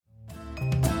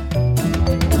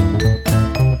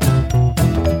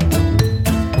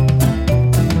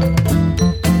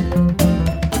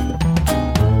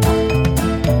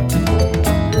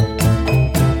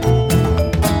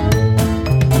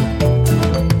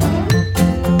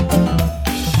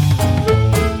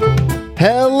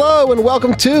Hello and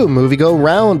welcome to Movie Go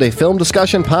Round, a film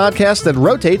discussion podcast that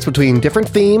rotates between different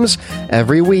themes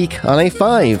every week on a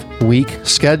 5-week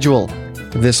schedule.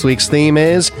 This week's theme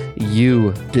is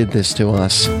You Did This to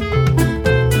Us.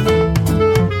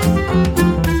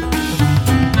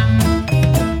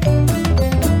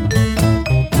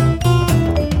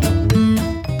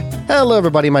 Hello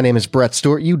everybody, my name is Brett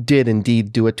Stewart. You did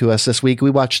indeed do it to us this week. We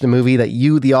watched a movie that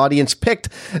you, the audience, picked.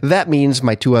 That means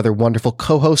my two other wonderful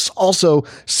co-hosts also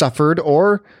suffered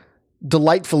or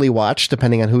delightfully watched,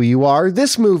 depending on who you are.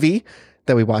 This movie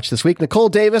that we watched this week. Nicole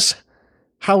Davis,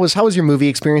 how was your movie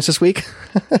experience this week?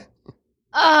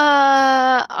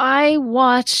 I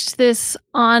watched this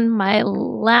on my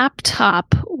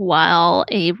laptop while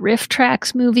a Riff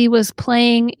Tracks movie was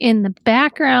playing in the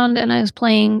background, and I was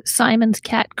playing Simon's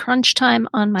Cat Crunch Time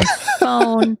on my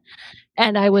phone,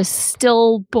 and I was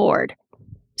still bored.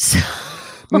 So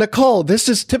Nicole, this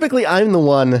is typically I'm the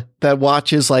one that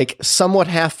watches like somewhat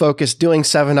half-focused, doing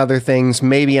 7 other things,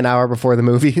 maybe an hour before the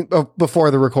movie, before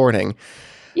the recording.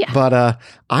 Yeah. But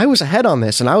I was ahead on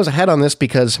this, and I was ahead on this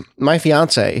because my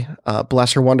fiance,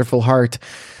 bless her wonderful heart,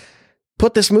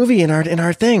 put this movie in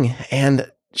our thing,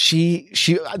 and she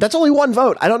that's only one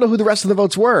vote. I don't know who the rest of the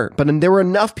votes were, but there were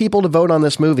enough people to vote on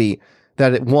this movie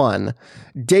that it won.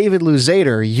 David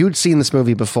Luzader, you'd seen this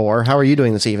movie before. How are you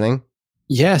doing this evening?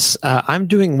 Yes, I'm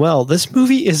doing well. This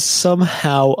movie is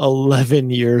somehow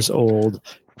 11 years old.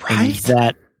 Right? And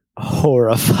that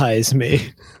horrifies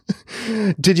me.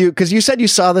 Did you, because you said you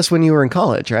saw this when you were in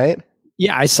college, right?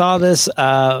 Yeah, I saw this,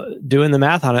 doing the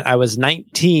math on it. I was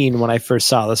 19 when I first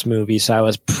saw this movie, so I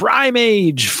was prime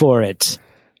age for it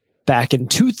back in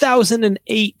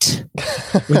 2008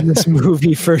 when this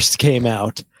movie first came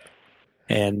out.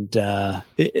 And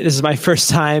this is my first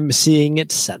time seeing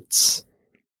it since.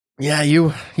 Yeah,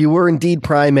 you were indeed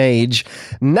prime age.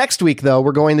 Next week, though,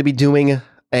 we're going to be doing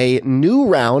a new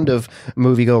round of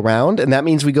Movie Go Round, and that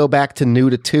means we go back to new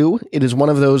to 2. It is one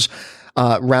of those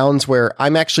rounds where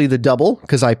I'm actually the double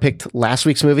because I picked last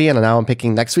week's movie and now I'm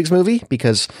picking next week's movie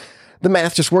because the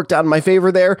math just worked out in my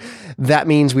favor there. That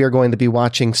means we are going to be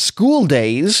watching School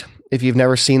Daze. If you've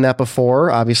never seen that before,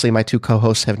 obviously my two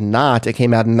co-hosts have not. It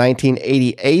came out in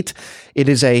 1988. It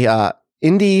is a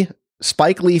indie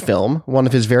Spike Lee film, one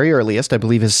of his very earliest, I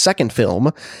believe his second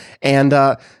film, and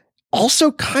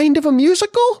also kind of a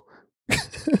musical.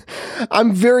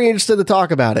 I'm very interested to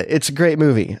talk about it. It's a great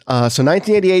movie. So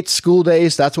 1988 School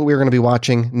Daze, that's what we're going to be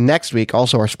watching next week.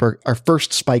 Also our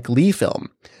first Spike Lee film.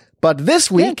 But this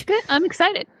week, good. I'm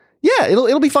excited. Yeah,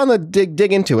 it'll be fun to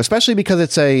dig into, especially because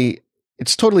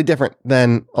it's totally different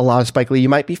than a lot of Spike Lee you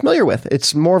might be familiar with.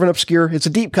 It's more of an obscure, it's a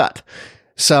deep cut.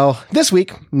 So this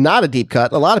week, not a deep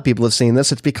cut. A lot of people have seen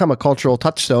this. It's become a cultural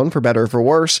touchstone, for better or for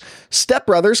worse. Step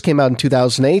Brothers came out in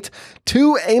 2008.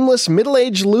 2 aimless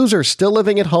middle-aged losers still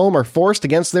living at home are forced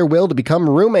against their will to become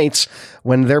roommates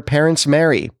when their parents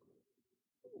marry.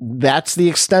 That's the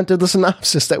extent of the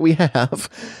synopsis that we have.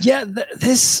 Yeah,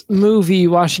 this movie,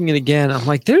 watching it again, I'm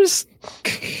like, there's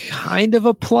kind of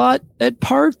a plot at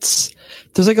parts.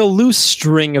 There's like a loose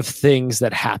string of things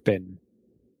that happen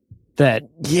that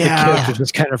the characters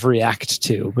just kind of react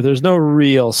to, but there's no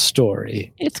real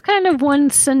story. It's kind of one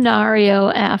scenario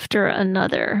after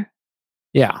another.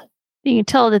 Yeah. You can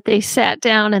tell that they sat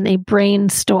down and they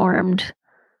brainstormed.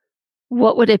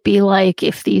 What would it be like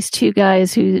if these two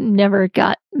guys who never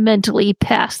got mentally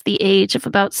past the age of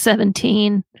about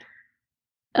 17?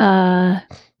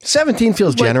 17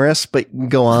 feels generous, but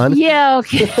go on. Yeah,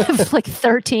 okay. Like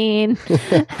 13.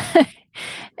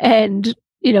 And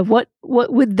what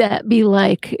would that be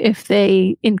like if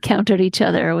they encountered each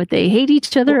other? Would they hate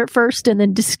each other at first and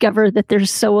then discover that they're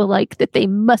so alike that they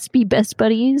must be best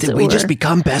buddies? Did we just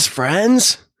become best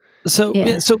friends? So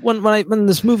when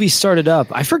this movie started up,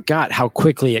 I forgot how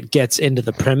quickly it gets into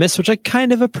the premise, which I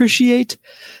kind of appreciate.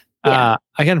 Yeah.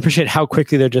 I can appreciate how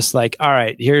quickly they're just like, all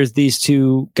right, here's these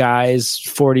 2 guys,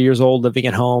 40 years old, living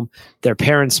at home. Their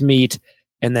parents meet,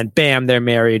 and then bam, they're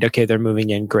married. Okay, they're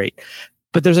moving in. Great.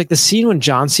 But there's like the scene when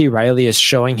John C. Reilly is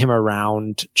showing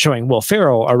Will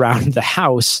Ferrell around the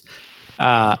house.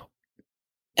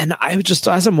 And I just,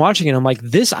 as I'm watching it, I'm like,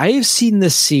 I have seen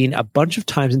this scene a bunch of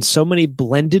times in so many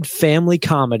blended family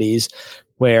comedies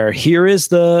where here is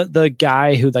the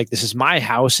guy who like, this is my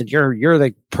house and you're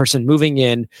the person moving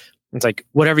in. It's like,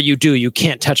 whatever you do, you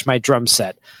can't touch my drum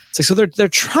set. It's like, so they're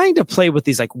trying to play with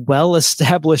these like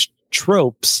well-established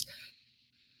tropes,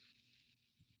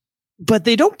 but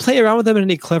they don't play around with them in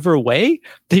any clever way.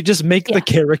 They just make the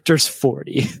characters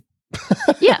 40.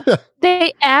 Yeah.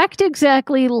 They act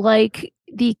exactly like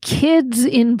the kids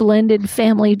in blended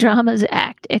family dramas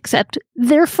act, except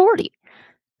they're 40.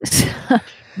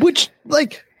 Which,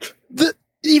 like,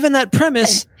 even that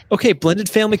premise, okay, blended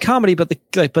family comedy, but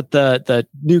the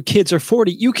new kids are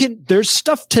 40. There's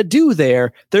stuff to do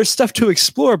there. There's stuff to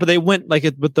explore, but they went like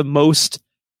it with the most,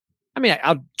 I mean,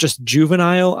 I'll just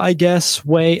juvenile, I guess,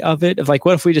 way of it. Of like,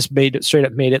 what if we just made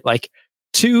it like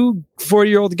two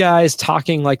 40-year-old guys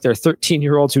talking like they're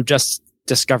 13-year-olds who just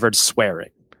discovered swearing.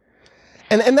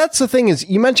 And that's the thing is,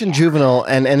 you mentioned juvenile,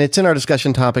 and it's in our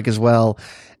discussion topic as well.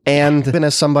 And even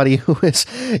as somebody who is,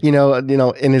 you know,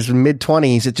 in his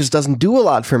mid-20s, it just doesn't do a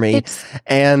lot for me.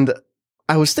 And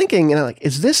I was thinking, like,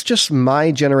 is this just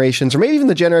my generation's, or maybe even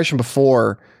the generation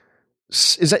before?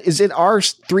 Is it our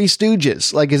Three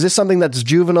Stooges? Like, is this something that's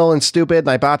juvenile and stupid, and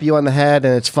I bop you on the head,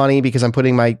 and it's funny because I'm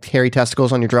putting my hairy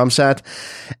testicles on your drum set?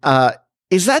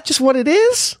 Is that just what it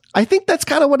is? I think that's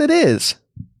kind of what it is.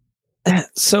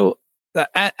 So,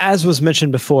 as was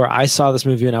mentioned before, I saw this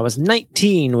movie when I was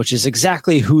 19, which is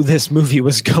exactly who this movie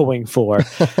was going for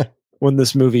when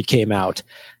this movie came out.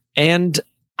 And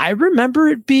I remember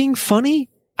it being funny.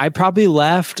 I probably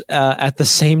laughed at the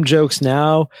same jokes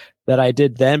now that I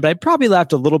did then, but I probably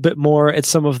laughed a little bit more at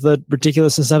some of the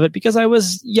ridiculousness of it because I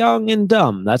was young and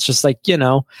dumb. That's just like, you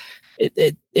know,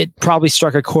 it probably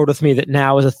struck a chord with me that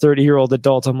now as a 30-year-old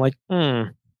adult, I'm like,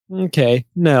 okay,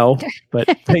 no, but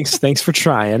thanks for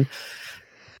trying.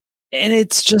 And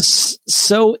it's just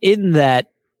so in that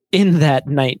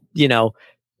night, you know,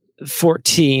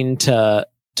 14 to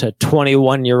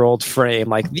 21-year-old frame,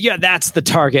 like, yeah, that's the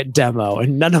target demo,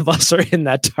 and none of us are in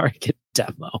that target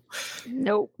demo.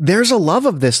 Nope. There's a love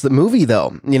of the movie,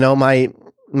 though. You know, I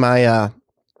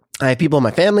have people in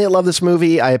my family that love this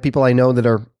movie. I have people I know that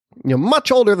are, you know,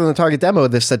 much older than the target demo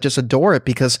of this that just adore it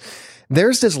because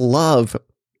there's this love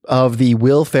of the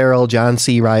Will Ferrell, John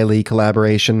C. Reilly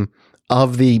collaboration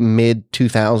of the mid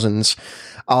 2000s,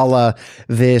 a la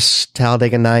this,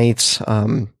 Talladega Nights.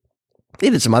 They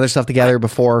did some other stuff together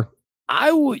before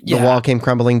the wall came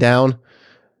crumbling down.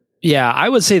 Yeah, I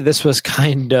would say this was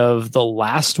kind of the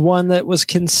last one that was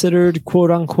considered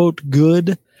quote unquote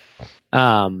good.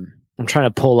 I'm trying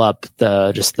to pull up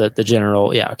the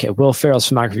general. Yeah, okay. Will Ferrell's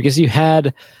filmography, because you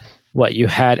had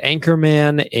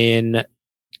Anchorman in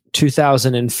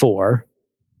 2004,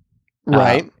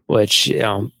 right? Which, you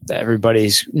know,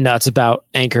 everybody's nuts about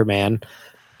Anchorman.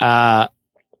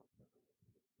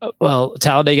 Well,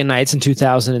 Talladega Nights in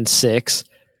 2006.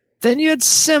 Then you had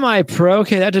Semi-Pro.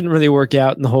 Okay, that didn't really work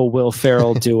out in the whole Will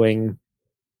Ferrell doing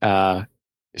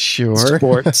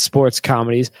sports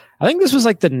comedies. I think this was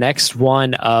like the next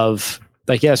one of,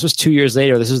 like, this was 2 years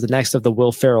later. This was the next of the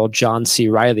Will Ferrell, John C.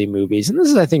 Reilly movies. And this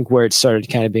is, I think, where it started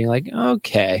kind of being like,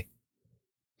 okay,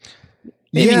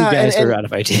 maybe you guys are out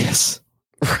of ideas.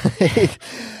 Right.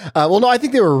 Well, no, I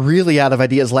think they were really out of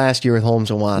ideas last year with Holmes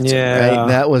and Watson. Yeah. Right?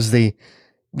 That was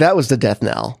the death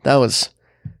knell. That was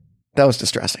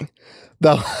distressing.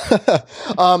 Though,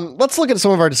 let's look at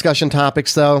some of our discussion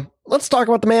topics, though. Let's talk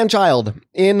about the man-child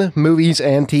in movies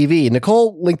and TV.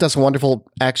 Nicole linked us an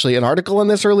article on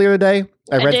this earlier today.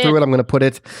 I read through it. I'm going to put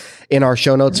it in our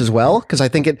show notes as well, because I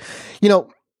think it, you know,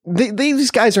 these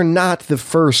guys are not the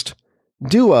first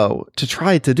duo to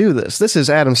try to do this. This is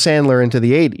Adam Sandler into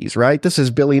the 80s, right? This is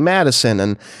Billy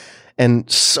Madison and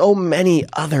so many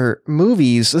other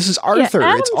movies. This is Arthur.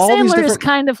 Adam it's all Sandler these different... is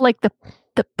kind of like the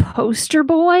poster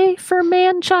boy for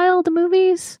man-child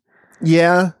movies.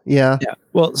 Yeah.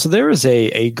 Well, so there is so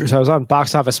I was on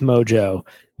Box Office Mojo,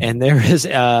 and there is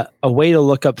a way to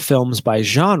look up films by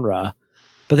genre,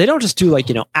 but they don't just do, like,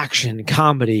 you know, action,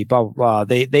 comedy, blah, blah,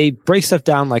 blah. They break stuff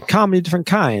down like comedy, different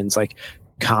kinds, like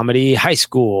comedy high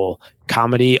school,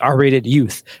 comedy R-rated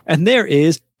youth, and there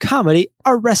is comedy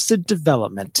Arrested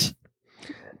Development,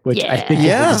 which I think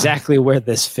is exactly where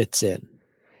this fits in.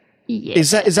 Yeah.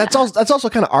 That's also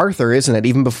kind of Arthur, isn't it?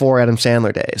 Even before Adam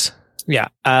Sandler days. Yeah.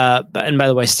 And by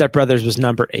the way, Step Brothers was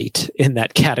number 8 in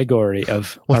that category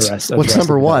of Arrested. What's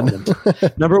number 1?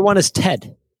 Number 1 is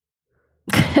Ted.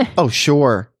 Oh,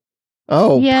 sure.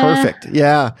 Oh, yeah. Perfect.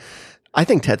 Yeah. I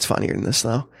think Ted's funnier than this,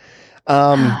 though.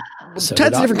 So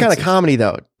Ted's a different kind of comedy,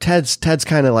 though. Ted's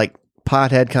kind of like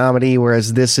pothead comedy,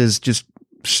 whereas this is just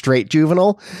straight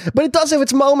juvenile. But it does have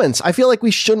its moments. I feel like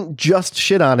we shouldn't just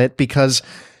shit on it because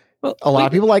a lot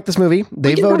of people like this movie.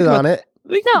 They voted on it.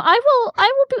 No,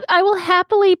 I will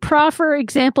happily proffer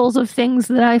examples of things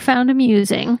that I found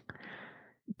amusing.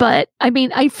 But I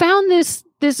mean, I found this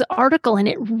article, and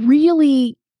it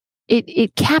really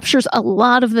it captures a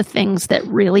lot of the things that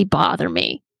really bother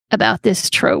me about this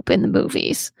trope in the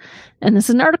movies. And this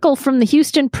is an article from the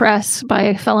Houston Press by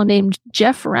a fellow named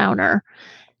Jeff Rauner.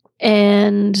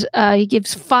 And he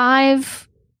gives 5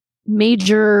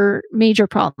 major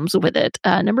problems with it.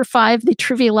 Number 5, they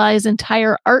trivialize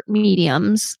entire art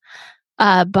mediums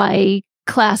by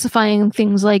classifying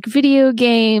things like video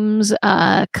games,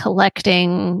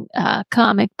 collecting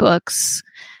comic books,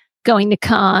 going to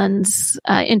cons,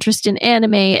 interest in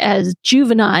anime as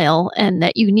juvenile, and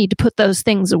that you need to put those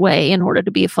things away in order to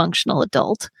be a functional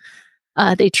adult.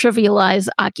 They trivialize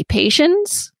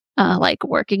occupations, like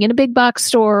working in a big box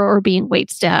store or being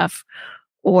waitstaff,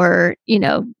 or,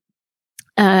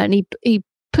 and he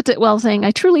puts it well, saying,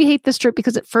 "I truly hate this trip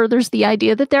because it furthers the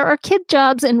idea that there are kid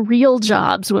jobs and real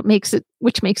jobs, which makes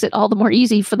it all the more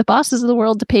easy for the bosses of the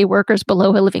world to pay workers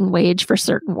below a living wage for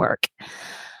certain work."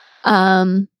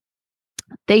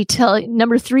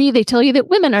 Number 3, they tell you that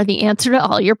women are the answer to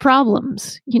all your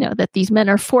problems. That these men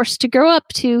are forced to grow up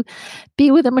to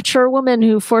be with a mature woman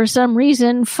who, for some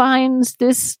reason, finds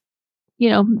this,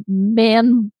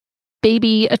 man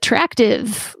baby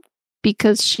attractive,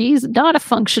 because she's not a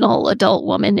functional adult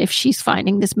woman if she's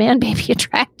finding this man baby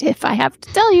attractive. I have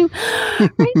to tell you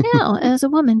right now, as a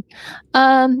woman.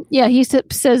 He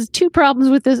says 2 problems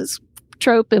with this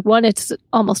trope. One, it's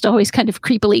almost always kind of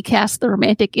creepily cast the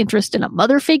romantic interest in a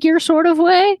mother figure sort of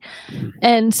way.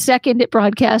 And second, it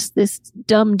broadcasts this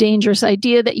dumb, dangerous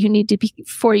idea that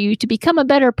for you to become a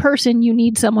better person, you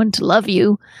need someone to love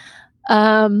you.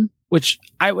 Which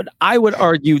I would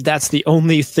argue that's the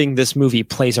only thing this movie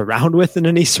plays around with in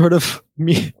any sort of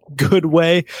good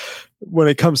way when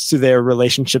it comes to their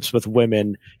relationships with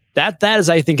women. That is,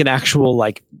 I think, an actual,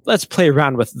 let's play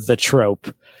around with the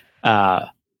trope.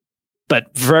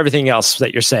 But for everything else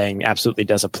that you're saying, absolutely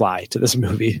does apply to this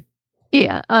movie.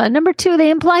 Yeah. Number 2, they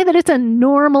imply that it's a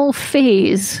normal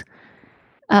phase,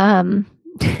 where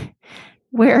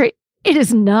it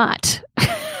is not.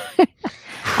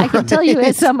 I can tell you,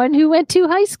 as someone who went to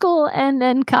high school and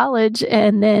then college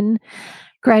and then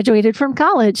graduated from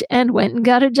college and went and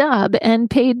got a job and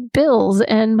paid bills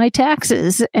and my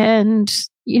taxes and,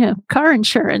 car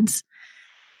insurance.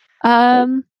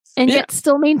 Yet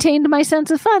still maintained my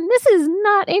sense of fun. This is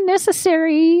not a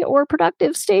necessary or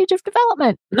productive stage of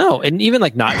development. No, and even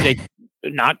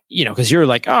not because you're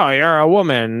like, oh, you're a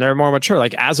woman, they're more mature.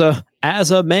 Like as a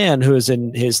man who is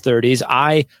in his 30s,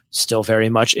 I still very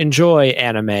much enjoy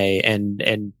anime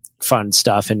and fun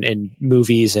stuff and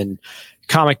movies and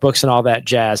comic books and all that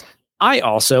jazz. I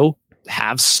also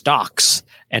have stocks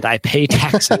and I pay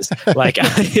taxes.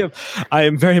 I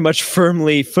am very much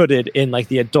firmly footed in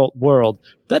the adult world.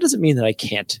 That doesn't mean that I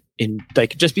can't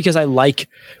just because I'm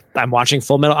watching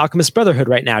Full Metal Alchemist Brotherhood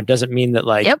right now doesn't mean that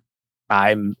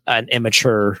I'm an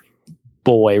immature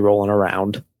boy rolling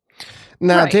around.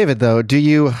 Now, right. David, though, do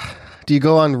you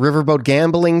go on riverboat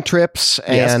gambling trips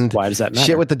and yes, why does that matter?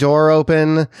 Shit with the door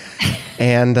open?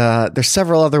 And there's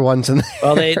several other ones in there.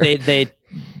 Well,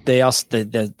 they also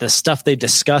the stuff they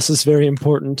discuss is very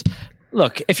important.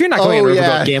 Look, if you're not going on a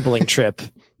riverboat gambling trip,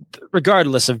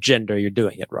 regardless of gender, you're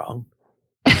doing it wrong.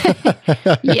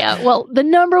 Yeah, well, the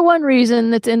number one reason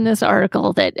that's in this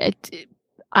article that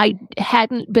I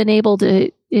hadn't been able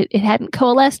to, it hadn't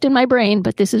coalesced in my brain,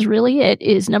 but this is really it,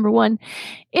 is number 1,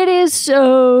 it is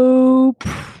so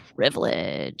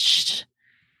privileged.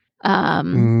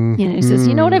 He says,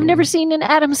 you know what I've never seen in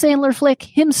Adam Sandler flick?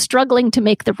 Him struggling to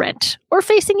make the rent or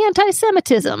facing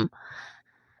anti-Semitism.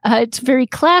 It's very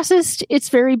classist. It's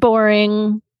very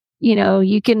boring.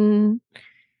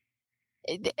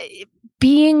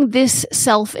 Being this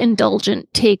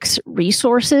self-indulgent takes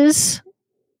resources,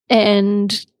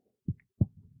 and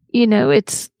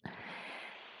it's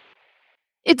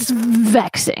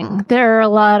vexing. There are a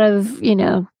lot of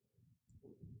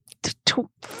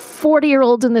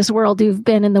 40-year-olds in this world who've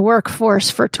been in the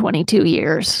workforce for 22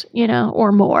 years,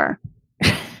 or more,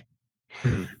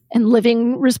 and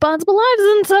living responsible lives.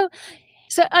 And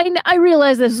so I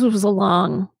realized this was a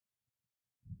long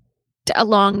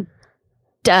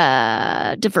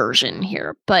diversion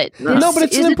here, but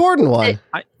it's an important one.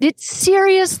 It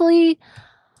seriously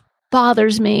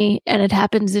bothers me, and it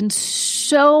happens in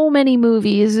so many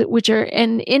movies, which are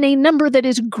and in a number that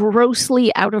is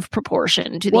grossly out of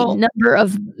proportion to the number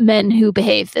of men who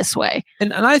behave this way.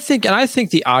 And I think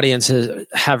the audiences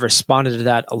have responded to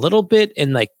that a little bit.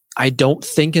 And I don't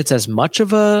think it's as much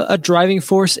of a driving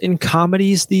force in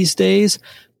comedies these days.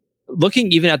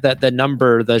 Looking even at the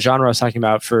number, the genre I was talking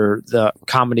about for the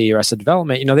comedy Arrested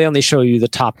Development, they only show you the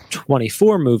top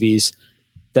 24 movies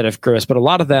that have grossed, but a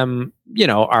lot of them,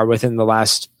 are within the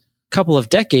last couple of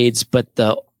decades, but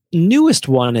the newest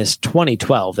one is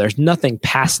 2012. There's nothing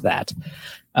past that.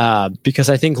 Because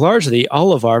I think largely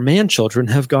all of our man children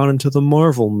have gone into the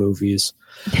Marvel movies.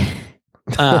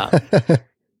 But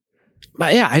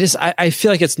But yeah, I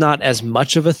feel like it's not as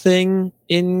much of a thing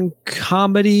in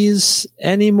comedies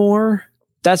anymore.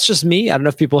 That's just me. I don't know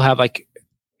if people have like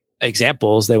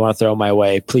examples they want to throw my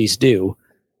way. Please do.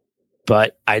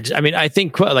 But I mean, I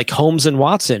think like Holmes and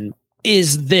Watson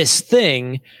is this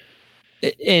thing,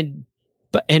 and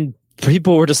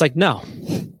people were just like, no,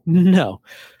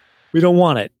 we don't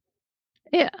want it.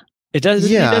 Yeah. It doesn't.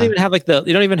 Yeah. You don't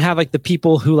even have like the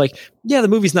people who like, yeah, the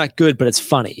movie's not good, but it's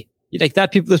funny. Like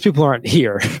that people, those people aren't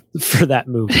here for that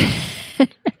movie.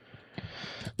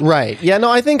 Right. Yeah. No,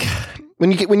 I think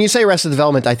when you say Arrested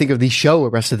Development, I think of the show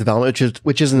Arrested Development,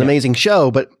 which is an amazing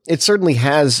show, but it certainly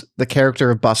has the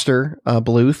character of Buster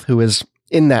Bluth, who is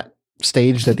in that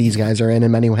stage that these guys are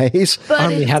in many ways.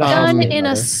 But it's done in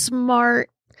a smart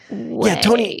way. Yeah,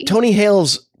 Tony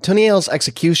Hale's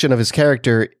execution of his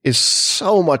character is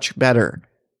so much better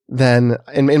than,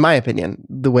 in my opinion,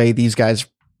 the way these guys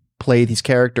play these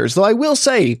characters. Though I will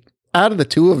say, out of the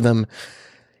two of them,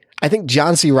 I think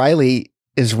John C. Reilly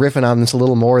is riffing on this a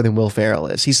little more than Will Ferrell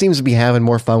is. He seems to be having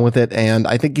more fun with it, and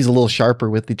I think he's a little sharper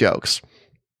with the jokes.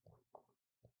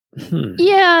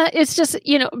 Yeah, it's just,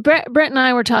 Brett and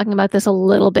I were talking about this a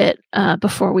little bit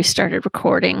before we started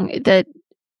recording, that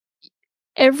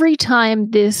every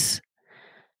time there's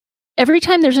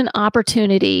an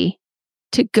opportunity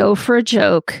to go for a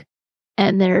joke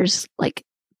and there's like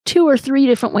 2 or 3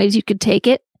 different ways you could take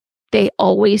it, they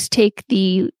always take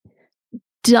the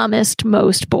dumbest,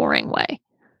 most boring way.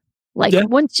 Like,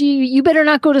 once you better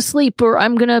not go to sleep or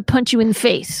I'm going to punch you in the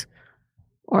face.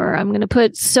 Or I'm going to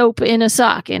put soap in a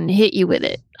sock and hit you with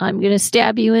it. I'm going to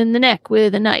stab you in the neck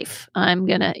with a knife. I'm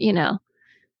going to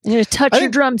touch your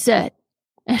drum set.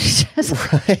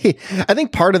 Right. I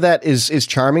think part of that is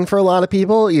charming for a lot of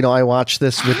people. I watch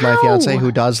this with my fiance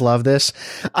who does love this.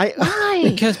 Why?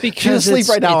 Because she's asleep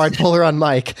right now. I pull her on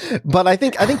mic, but I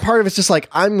think part of it's just like,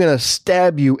 I'm gonna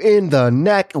stab you in the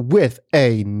neck with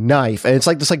a knife, and it's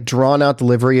like this like drawn out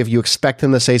delivery of you expect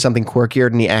him to say something quirkier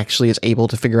than he actually is able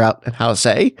to figure out how to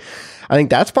say. I think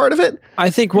that's part of it. I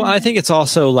think it's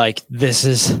also like this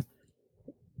is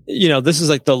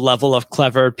like the level of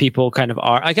clever people kind of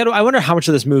are. I wonder how much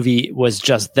of this movie was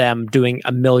just them doing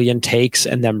a million takes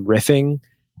and them riffing,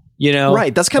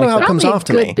 Right. That's kind of how it comes off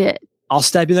to me. Bit. I'll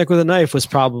stab you in the neck with a knife was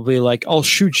probably like, I'll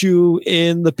shoot you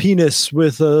in the penis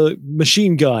with a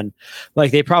machine gun.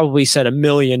 Like they probably said a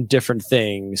million different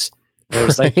things. It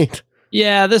was like,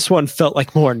 yeah, this one felt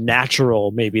like more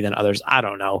natural maybe than others. I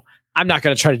don't know. I'm not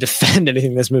going to try to defend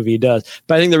anything this movie does,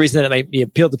 but I think the reason that it might be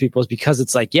appealed to people is because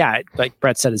it's like, yeah, like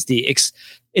Brett said, it's the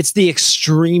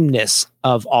extremeness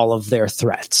of all of their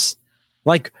threats.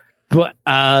 Like,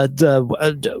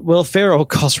 Will Ferrell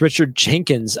calls Richard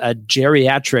Jenkins a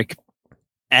geriatric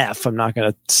F. I'm not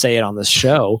going to say it on this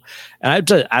show. And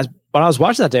when I was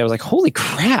watching that day, I was like, holy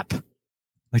crap.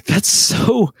 Like, that's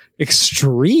so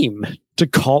extreme to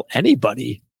call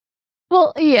anybody.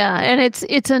 Well, yeah. And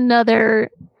it's another,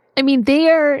 I mean, they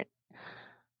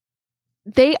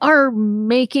are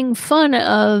making fun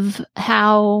of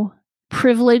how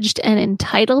privileged and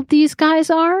entitled these guys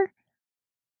are.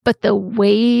 But the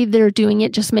way they're doing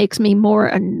it just makes me more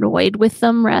annoyed with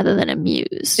them rather than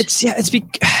amused.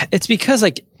 It's because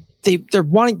like they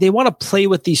want to play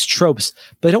with these tropes,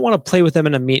 but they don't want to play with them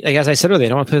like as I said earlier, they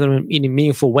don't want to play with them in a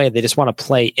meaningful way. They just want to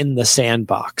play in the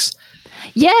sandbox.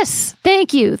 Yes,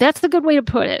 thank you. That's the good way to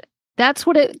put it. That's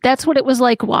what it was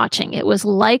like watching. It was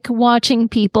like watching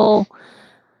people.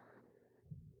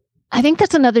 I think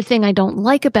that's another thing I don't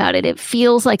like about it. It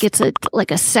feels like it's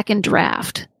a second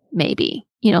draft, maybe.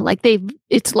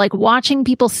 It's like watching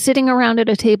people sitting around at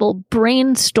a table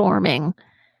brainstorming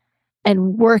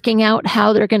and working out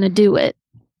how they're going to do it,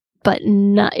 but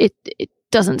it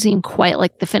doesn't seem quite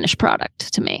like the finished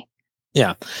product to me.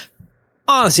 Yeah.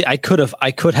 Honestly, I could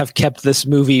have kept this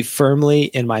movie firmly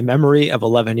in my memory of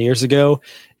 11 years ago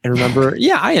and remember,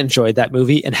 yeah, I enjoyed that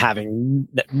movie and having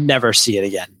never see it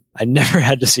again. I never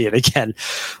had to see it again.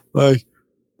 Like,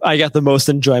 I got the most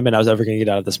enjoyment I was ever going to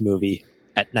get out of this movie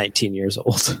at 19 years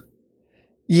old.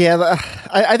 Yeah,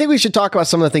 I think we should talk about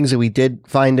some of the things that we did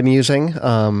find amusing.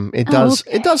 It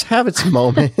does have its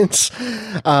moments.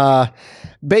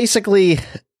 Basically,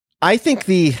 I think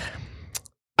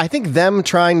them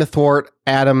trying to thwart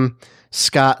Adam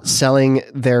Scott selling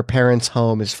their parents'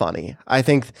 home is funny. I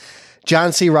think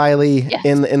John C. Reilly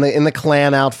in the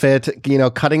Klan outfit,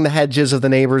 cutting the hedges of the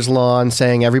neighbor's lawn,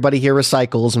 saying everybody here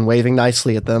recycles and waving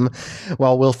nicely at them,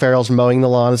 while Will Ferrell's mowing the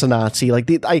lawn as a Nazi.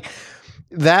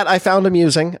 That I found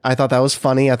amusing. I thought that was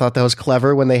funny. I thought that was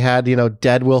clever when they had,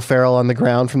 dead Will Ferrell on the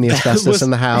ground from the asbestos in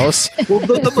the house. Well,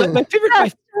 my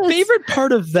favorite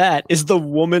part of that is the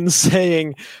woman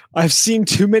saying, "I've seen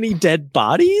too many dead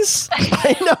bodies."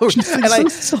 I know.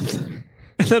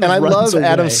 And I love away.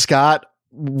 Adam Scott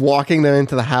walking them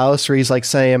into the house where he's like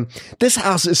saying, "This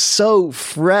house is so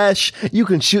fresh. You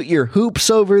can shoot your hoops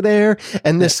over there."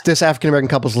 And this African-American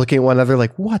couple's looking at one another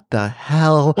like, "What the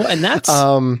hell?" Well, and that's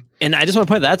and I just want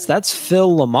to point that's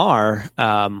Phil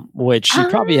LaMarr, which you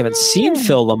probably haven't seen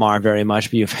Phil LaMarr very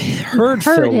much, but you've heard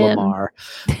Phil him. LaMarr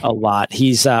a lot.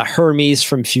 He's Hermes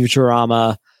from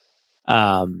Futurama.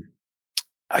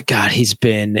 God, he's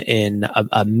been in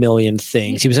a million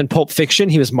things. He was in Pulp Fiction.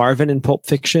 He was Marvin in Pulp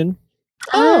Fiction.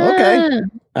 Oh,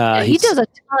 okay. He does a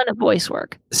ton of voice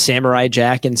work. Samurai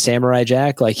Jack and Samurai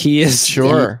Jack, like he is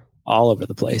sure all over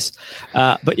the place.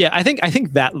 But yeah, I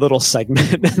think that little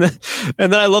segment, and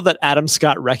then I love that Adam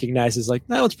Scott recognizes like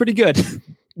that was pretty good.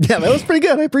 Yeah, that was pretty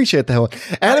good. I appreciate that one.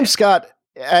 Adam Scott,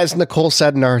 as Nicole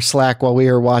said in our Slack while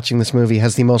we were watching this movie,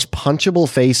 has the most punchable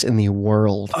face in the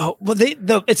world. Oh well,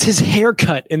 it's his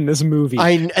haircut in this movie,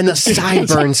 and the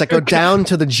sideburns that go down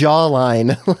to the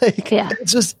jawline. Like, yeah,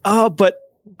 it's just but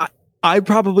I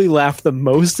probably laughed the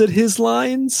most at his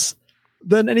lines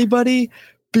than anybody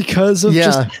because of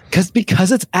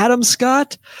because it's Adam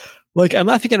Scott. Like I'm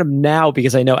laughing at him now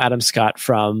because I know Adam Scott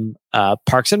from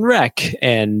Parks and Rec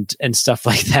and stuff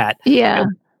like that. Yeah,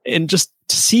 and just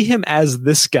to see him as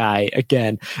this guy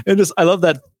again, and just I love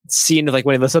that scene of like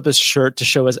when he lifts up his shirt to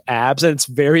show his abs, and it's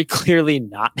very clearly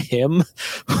not him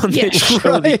when they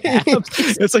show the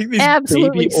abs. It's like these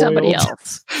absolutely somebody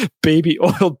else, baby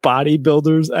oiled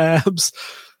bodybuilders' abs.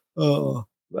 Oh,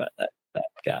 that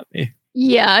got me.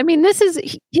 Yeah, I mean,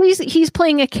 he's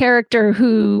playing a character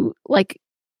who like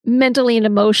mentally and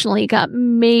emotionally got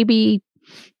maybe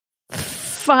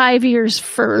 5 years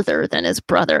further than his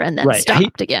brother and then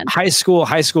stopped again. High school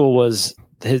was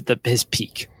his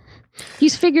peak.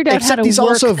 He's figured out how to he's work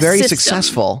also the very system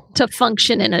successful to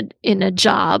function in a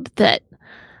job that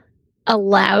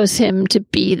allows him to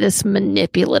be this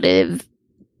manipulative,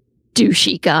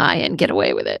 douchey guy and get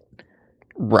away with it.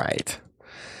 Right.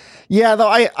 Yeah,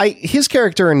 though his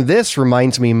character in this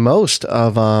reminds me most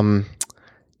of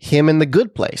him in The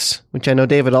Good Place, which I know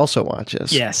David also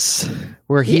watches. Yes.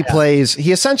 Where he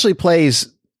essentially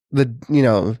plays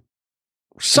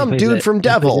some dude from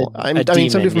Devil. Some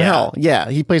dude from Hell. Yeah,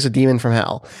 he plays a demon from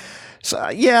Hell. So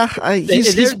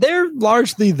they're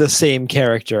largely the same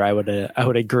character. I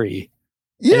would agree.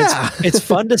 Yeah, it's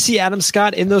fun to see Adam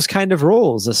Scott in those kind of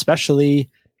roles, especially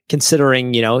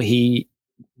considering he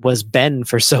was Ben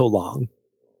for so long.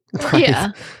 Right.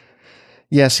 Yeah.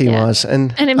 Yes, he was,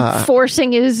 and him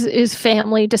forcing his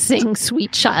family to sing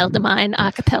 "Sweet Child of Mine"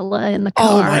 a cappella in the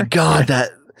car. Oh my God,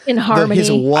 that in harmony.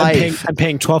 His wife. I'm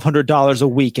paying $1,200 a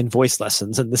week in voice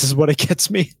lessons, and this is what it gets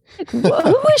me.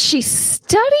 Who is she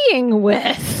studying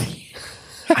with?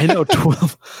 I know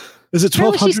 12. Is it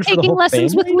 1,200? She's taking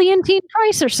lessons with Leontine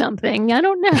Price or something. I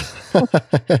don't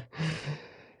know.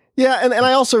 Yeah, and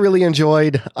I also really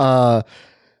enjoyed.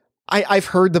 I've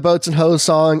heard the Boats and Hose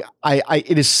song.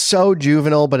 It is so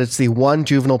juvenile, but it's the one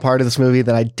juvenile part of this movie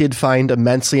that I did find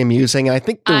immensely amusing. And I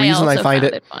think the reason I find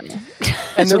it funny.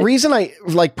 And the reason I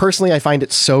personally find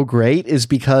it so great is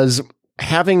because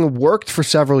having worked for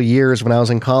several years when I was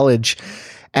in college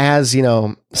as,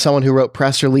 someone who wrote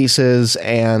press releases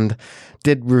and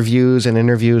did reviews and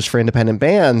interviews for independent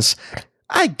bands,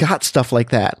 I got stuff like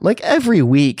that. Like every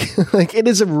week, like it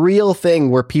is a real thing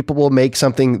where people will make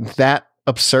something that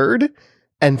absurd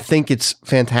and think it's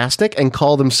fantastic and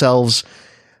call themselves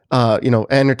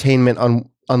Entertainment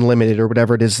Unlimited or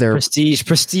whatever it is there.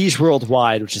 Prestige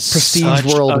Worldwide, which is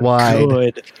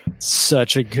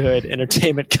such a good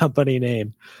entertainment company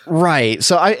name. Right.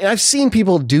 So I've seen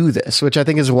people do this, which I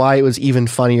think is why it was even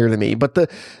funnier to me. But the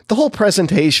whole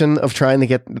presentation of trying to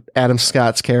get Adam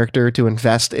Scott's character to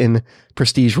invest in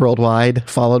Prestige Worldwide,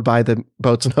 followed by the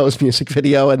Boats and Hose music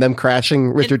video and them crashing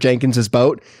Richard Jenkins's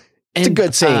boat. It's a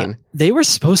good scene. They were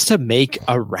supposed to make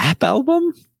a rap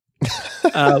album.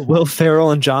 Will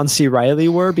Ferrell and John C. Reilly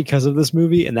were because of this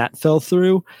movie, and that fell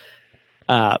through.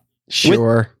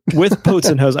 Sure. With Boats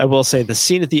and Hose, I will say the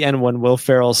scene at the end when Will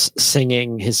Ferrell's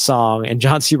singing his song and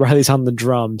John C. Reilly's on the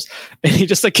drums, and he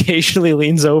just occasionally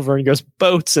leans over and goes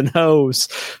 "Boats and Hose"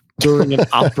 during an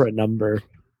opera number.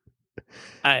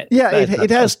 It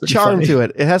has charm funny. to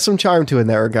it. It has some charm to it in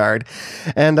that regard.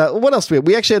 And what else do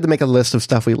we actually had to make a list of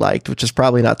stuff we liked, which is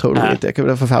probably not totally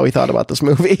indicative of how we thought about this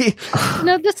movie.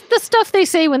 No, the stuff they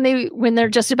say when they're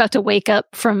just about to wake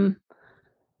up from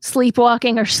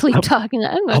sleepwalking or sleep talking.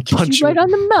 I'm going to punch you right on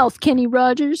the mouth, Kenny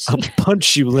Rogers. I'll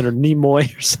punch you, Leonard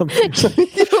Nimoy, or something.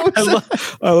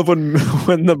 I love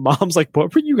when the mom's like,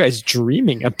 "What were you guys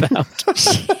dreaming about?"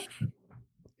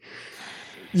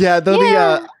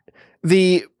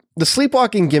 The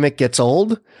sleepwalking gimmick gets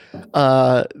old.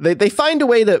 They find a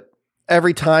way to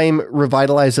every time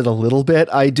revitalize it a little bit.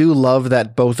 I do love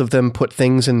that both of them put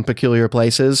things in peculiar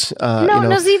places.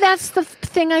 No, see, that's the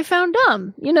thing I found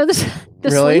dumb. The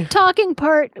Really? sleep talking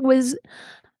part was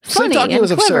funny Sleep-talking and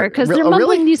was clever absurd. because Re- they're oh,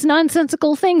 mumbling really? these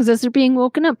nonsensical things as they're being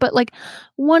woken up. But like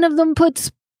one of them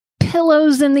puts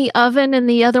pillows in the oven and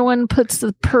the other one puts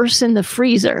the purse in the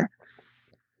freezer.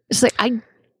 It's like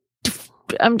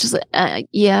I'm just like,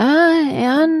 yeah,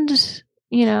 and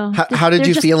How did they're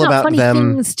you just feel not about funny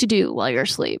them? things to do while you're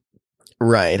asleep?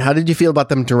 Right. How did you feel about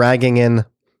them dragging in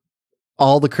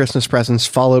all the Christmas presents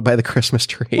followed by the Christmas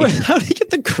tree? Wait, how do you get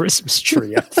the Christmas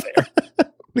tree up there?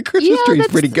 The Christmas tree is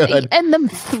pretty good. And them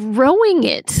throwing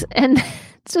it, and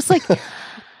it's just like,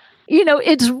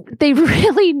 they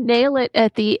really nail it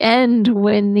at the end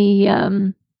when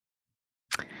the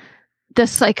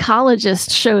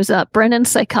psychologist shows up. Brennan's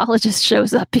psychologist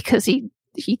shows up because he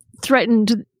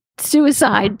threatened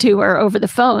suicide to her over the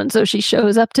phone. So she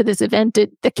shows up to this event at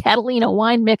the Catalina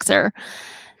wine mixer.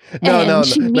 And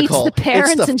she meets Nicole, the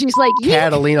parents and she's like,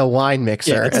 Catalina wine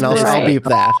mixer. Yeah, and I'll beep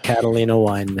that. Catalina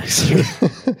wine mixer.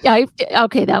 Yeah,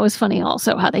 okay, that was funny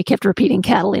also how they kept repeating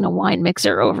Catalina wine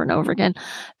mixer over and over again.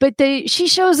 But she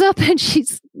shows up and she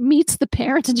meets the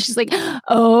parents and she's like,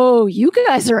 "Oh, you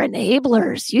guys are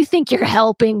enablers. You think you're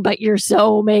helping, but you're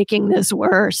so making this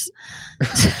worse."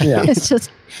 Yeah. It's just,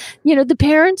 the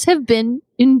parents have been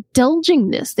indulging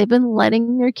this. They've been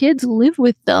letting their kids live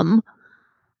with them.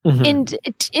 Mm-hmm.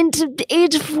 Into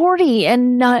age 40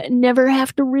 and never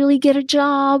have to really get a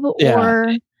job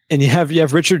or and you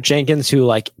have Richard Jenkins who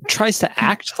like tries to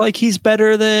act like he's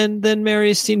better than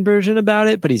Mary Steenburgen about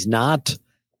it, but he's not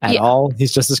at all.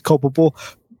 He's just as culpable.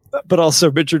 But also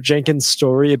Richard Jenkins'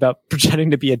 story about pretending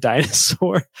to be a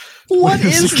dinosaur. What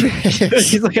is this?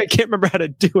 He's like, I can't remember how to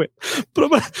do it.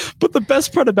 But the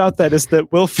best part about that is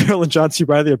that Will Ferrell and John C.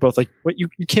 Reilly are both like, "What? You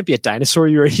can't be a dinosaur.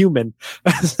 You're a human."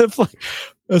 As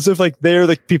if they're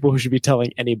the people who should be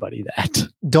telling anybody that.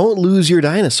 Don't lose your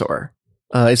dinosaur.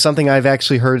 It's something I've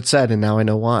actually heard said, and now I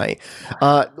know why.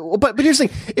 But here's the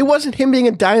thing. It wasn't him being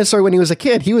a dinosaur when he was a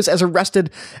kid. He was as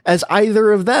arrested as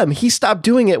either of them. He stopped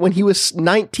doing it when he was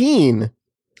 19.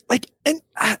 Like,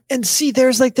 and see,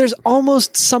 there's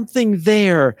almost something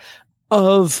there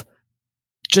of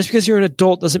just because you're an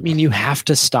adult doesn't mean you have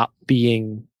to stop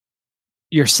being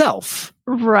yourself.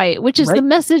 Right. Which is the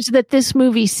message that this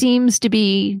movie seems to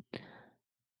be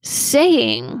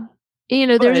saying.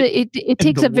 It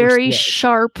takes a very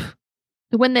sharp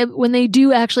when they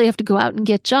do actually have to go out and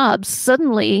get jobs,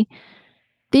 suddenly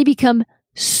they become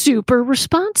super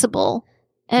responsible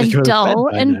and dull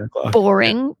and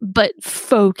boring, but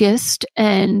focused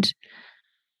and,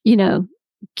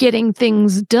 getting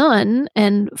things done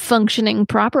and functioning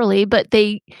properly. But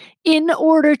in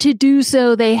order to do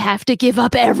so, they have to give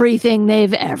up everything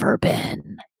they've ever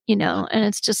been, and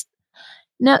it's just,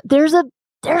 no, there's a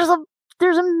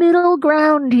middle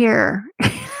ground here.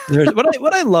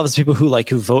 What I love is people who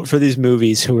vote for these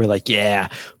movies who are like, yeah,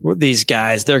 these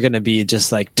guys, they're going to be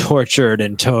just like tortured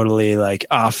and totally like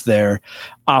off their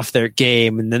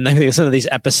game. And then they some of these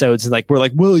episodes and we're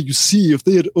like, well, you see, if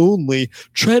they had only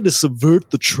tried to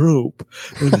subvert the trope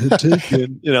and had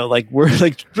taken, we're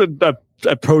like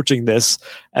approaching this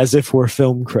as if we're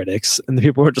film critics. And the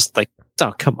people are just like,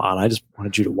 oh, come on. I just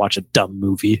wanted you to watch a dumb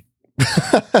movie.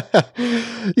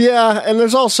 Yeah, and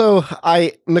there's also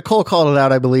Nicole called it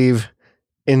out, I believe,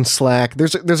 in Slack.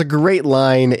 There's a great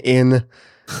line in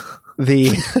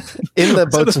the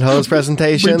Boats and Hose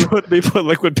presentation. We put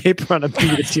liquid paper on a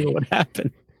bee to see what would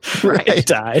happen. Right. It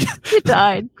died. It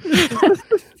died.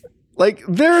 Like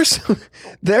there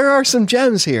are some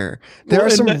gems here. There are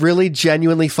some really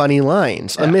genuinely funny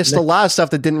lines. I missed a lot of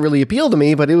stuff that didn't really appeal to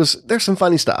me, but there's some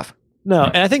funny stuff. No,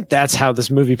 and I think that's how this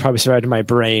movie probably survived in my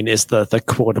brain is the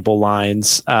quotable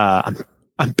lines. I'm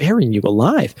burying you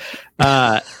alive.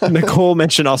 Nicole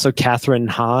mentioned also Catherine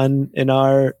Hahn in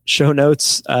our show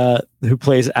notes, who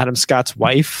plays Adam Scott's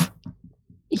wife.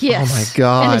 Yes. Oh my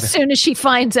God. And as soon as she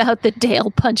finds out that Dale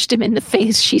punched him in the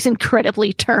face, she's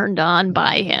incredibly turned on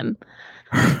by him.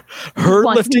 Her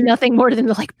wants lifting nothing more than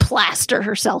to plaster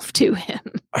herself to him.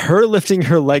 Her lifting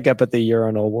her leg up at the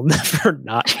urinal will never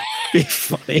not be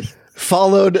funny.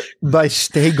 Followed by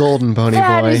Stay Golden, Pony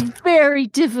That Boy. is very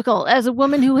difficult. As a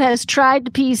woman who has tried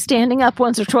to pee standing up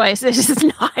once or twice, this is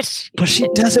not. But she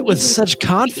does it with such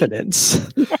confidence.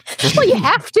 Well, you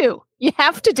have to. You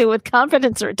have to do it with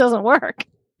confidence or it doesn't work.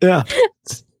 Yeah.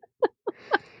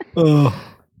 Oh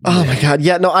my God.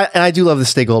 Yeah, no, I do love the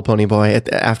Stay Gold, Pony Boy.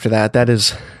 After that,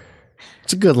 it's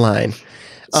a good line.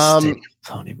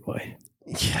 Pony Boy.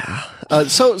 Yeah.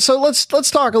 So let's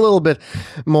talk a little bit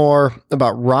more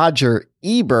about Roger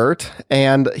Ebert.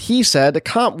 And he said,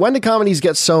 when do comedies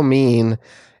get so mean?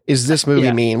 Is this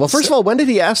movie mean? Well, first of all, when did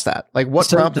he ask that? Like, what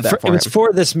prompted that for him? It was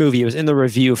for this movie. It was in the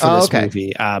review for this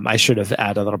movie. I should have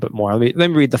added a little bit more. Let me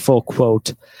read the full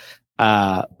quote,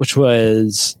 which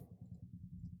was,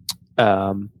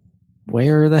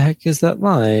 where the heck is that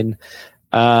line?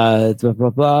 Blah, blah,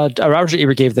 blah. Roger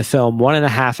Ebert gave the film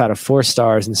 1.5 out of 4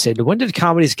 stars and said, "When did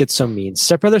comedies get so mean?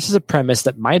 Step Brothers is a premise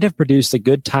that might have produced a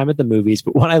good time at the movies,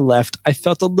 but when I left, I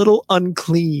felt a little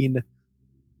unclean."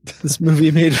 This movie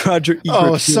made Roger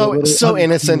Ebert so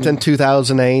innocent in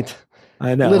 2008.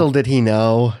 I know. Little did he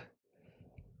know.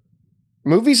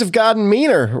 Movies have gotten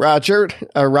meaner, Roger,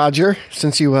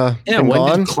 since you been when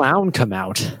gone. did Clown come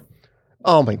out?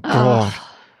 Oh my God.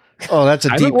 Oh, that's a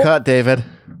deep cut, David.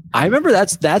 I remember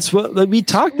that's what we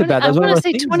talked about. I That's want to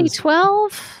say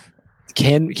 2012.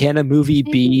 Can a movie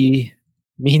be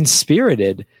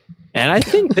mean-spirited? And I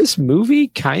think this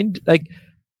movie I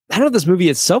don't know if this movie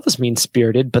itself is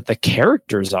mean-spirited, but the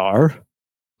characters are.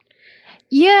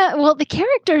 Yeah, well, the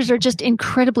characters are just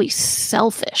incredibly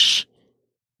selfish.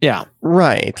 Yeah.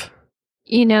 Right.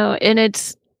 And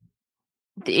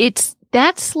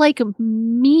that's like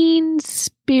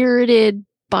mean-spirited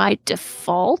by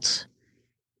default.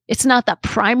 It's not the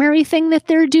primary thing that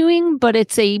they're doing, but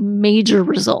it's a major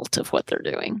result of what they're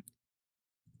doing.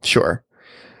 Sure.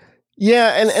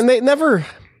 Yeah, and they never...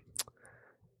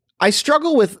 I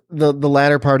struggle with the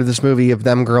latter part of this movie of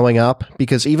them growing up,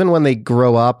 because even when they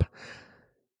grow up,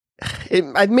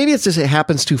 maybe it's just it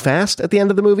happens too fast at the end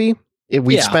of the movie.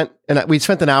 We spent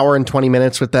an hour and 20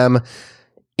 minutes with them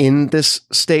in this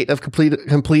state of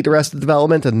complete Arrested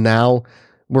Development, and now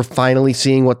we're finally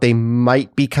seeing what they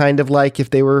might be kind of like if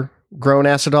they were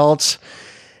grown-ass adults.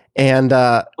 And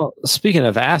well, speaking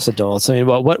of ass adults, I mean,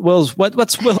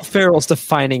 what's Will Ferrell's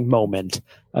defining moment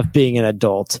of being an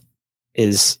adult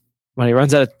is when he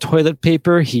runs out of toilet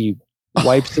paper, he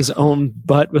wipes his own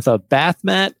butt with a bath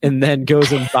mat and then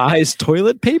goes and buys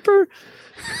toilet paper.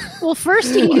 Well,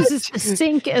 first he uses the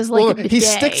sink as a bidet. He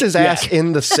sticks his ass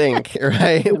in the sink,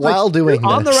 right? While doing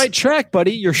this. On the right track,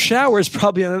 buddy. Your shower is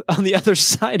probably on the other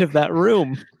side of that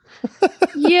room.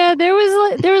 Yeah,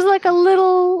 there's like a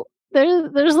little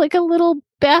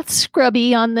bath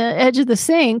scrubby on the edge of the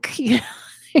sink.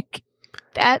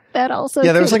 That also.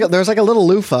 Yeah, there was like a little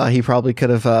loofah. He probably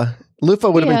could have. Loofah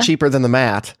would have been cheaper than the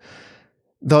mat.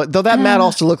 Though that mat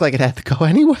also looked like it had to go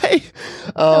anyway.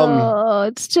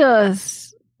 It's just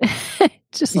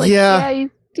like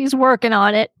he's working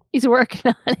on it. He's working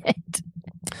on it.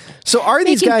 So are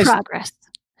these guys progress?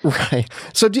 Right.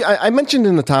 So I mentioned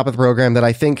in the top of the program that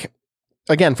I think,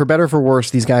 again, for better or for worse,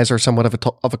 these guys are somewhat of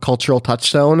a cultural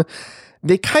touchstone.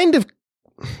 They kind of,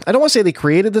 I don't want to say they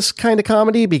created this kind of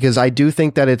comedy, because I do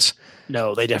think that it's...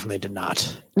 No, they definitely did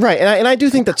not. Right. And I do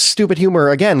think that stupid humor,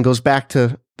 again, goes back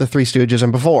to the Three Stooges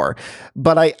and before.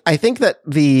 But I think that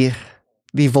the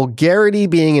vulgarity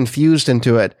being infused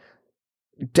into it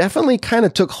definitely kind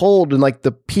of took hold in like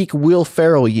the peak Will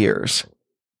Ferrell years.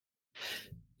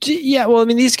 Yeah, well, I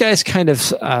mean, these guys kind of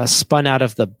spun out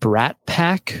of the Brat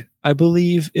Pack, I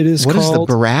believe it is called. What is the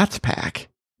Brat Pack?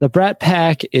 The Brat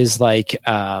Pack is like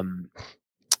the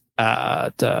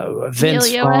Vince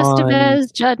Emilio Vaughn,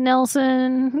 Estevez, Judd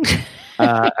Nelson.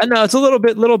 no, it's a little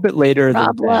bit later.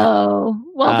 Rob Lowe.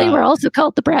 Well, they were also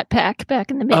called the Brat Pack back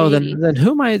in the mid. Oh, then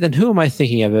who am I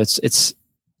thinking of? It's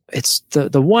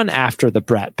the one after the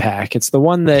Brat Pack. It's the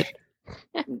one that.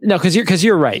 No, because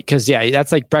you're right. Because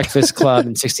that's like Breakfast Club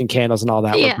and 16 Candles and all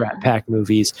that were Brat Pack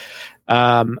movies.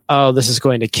 This is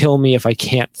going to kill me if I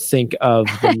can't think of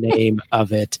the name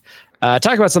of it.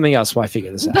 Talk about something else while I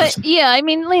figure this out. But I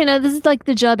mean, this is like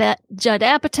the Judd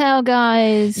Apatow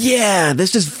guys. Yeah,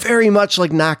 this is very much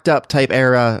like Knocked Up type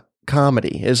era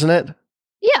comedy, isn't it?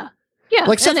 Yeah.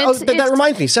 Like that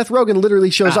reminds me, Seth Rogen literally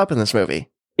shows up in this movie.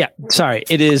 Yeah, sorry,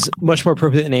 it is much more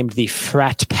appropriately named the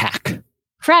Frat Pack.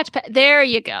 There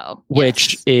you go.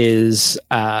 Which is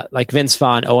like Vince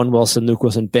Vaughn, Owen Wilson, Luke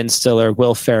Wilson, Ben Stiller,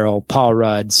 Will Ferrell, Paul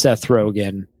Rudd, Seth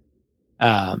Rogen.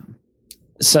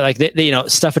 So like they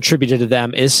stuff attributed to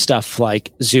them is stuff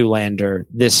like Zoolander,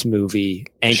 this movie,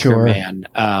 Anchorman,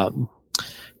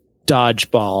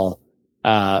 Dodgeball,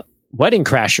 Wedding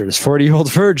Crashers,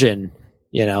 40-Year-Old Virgin.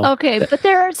 You know, Okay, but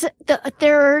there's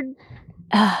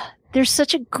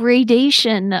such a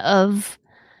gradation of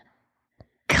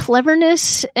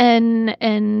cleverness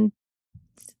and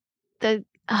the.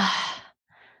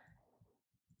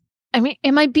 I mean,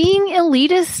 am I being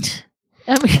elitist?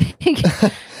 I mean,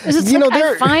 it's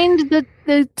I find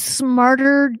the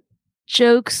smarter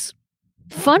jokes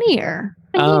funnier.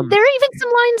 I mean, there are even some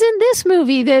lines in this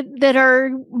movie that are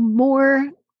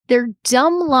more. They're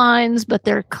dumb lines, but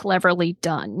they're cleverly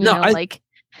done. You know, like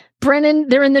Brennan,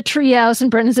 they're in the treehouse,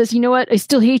 and Brennan says, "You know what? I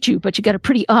still hate you, but you got a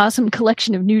pretty awesome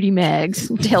collection of nudie mags."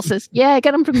 And Dale says, "Yeah, I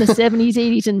got them from the 70s,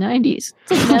 80s, and 90s.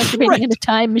 It's like masturbating in a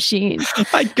time machine."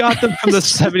 I got them from the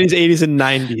 70s, 80s, and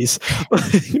 90s.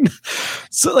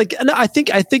 So, like, no, I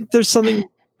think there's something.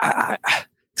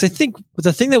 Because I think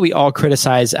the thing that we all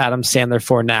criticize Adam Sandler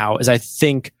for now is, I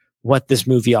think, what this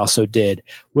movie also did,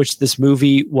 which this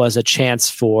movie was a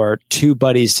chance for two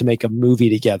buddies to make a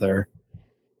movie together.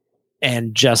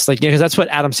 And just like, because that's what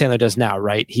Adam Sandler does now,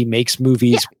 right? He makes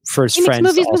movies for his friends,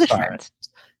 movies with his friends.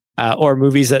 Or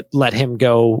movies that let him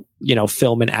go,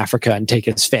 film in Africa and take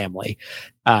his family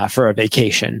for a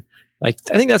vacation. Like,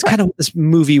 I think that's kind of what this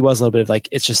movie was a little bit of. Like,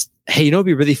 it's just, hey, it'd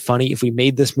be really funny if we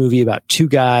made this movie about two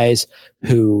guys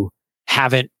who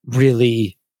haven't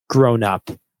really grown up.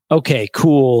 Okay,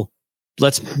 cool.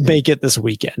 Let's make it this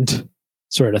weekend,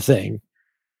 sort of thing.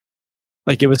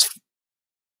 Like, it was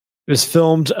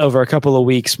filmed over a couple of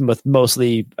weeks with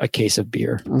mostly a case of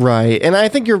beer. Right. And I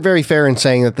think you're very fair in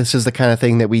saying that this is the kind of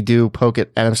thing that we do poke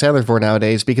at Adam Sandler for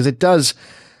nowadays, because it does.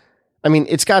 I mean,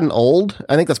 it's gotten old.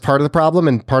 I think that's part of the problem.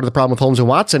 And part of the problem with Holmes and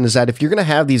Watson is that if you're going to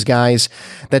have these guys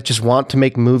that just want to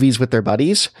make movies with their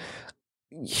buddies,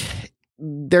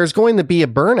 there's going to be a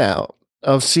burnout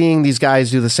of seeing these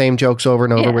guys do the same jokes over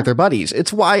and over with their buddies.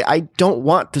 It's why I don't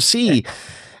want to see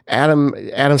Adam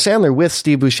Sandler with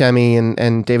Steve Buscemi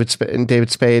and David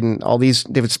Spade and all these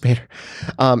David Spader.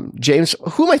 James,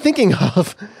 who am I thinking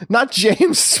of? Not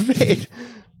James Spade.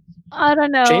 I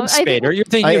don't know. James Spader. You're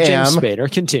thinking of James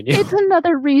Spader. Continue. It's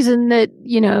another reason that,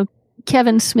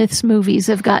 Kevin Smith's movies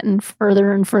have gotten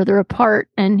further and further apart,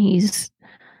 and he's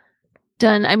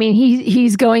done. I mean,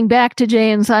 he's going back to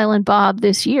Jay and Silent Bob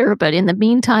this year, but in the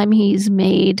meantime, he's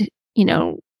made,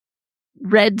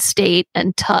 Red State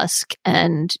and Tusk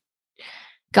and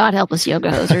God Help Us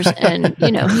Yoga Hosers, and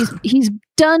he's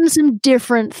done some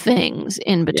different things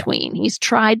in between. He's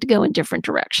tried to go in different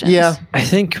directions. Yeah, I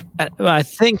think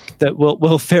that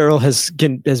Will Ferrell has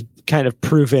kind of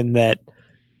proven that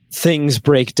things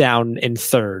break down in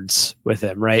thirds with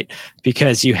him, right?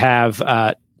 Because you have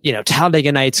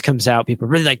Talladega Nights comes out. People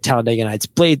really like Talladega Nights.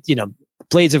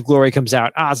 Blades of Glory comes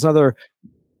out. It's another.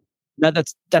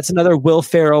 That's another Will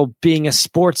Ferrell being a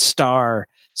sports star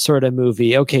sort of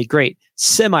movie. Okay, great.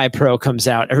 Semi-Pro comes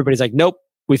out. Everybody's like, nope,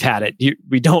 we've had it.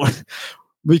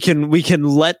 We can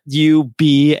let you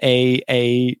be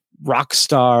a rock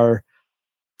star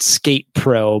skate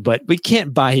pro, but we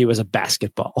can't buy you as a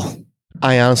basketball.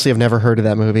 I honestly have never heard of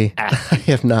that movie. I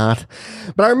have not.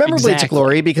 But I remember Blades of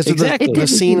Glory because of the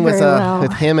scene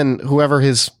with him and whoever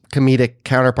his comedic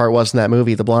counterpart was in that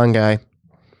movie, the blonde guy.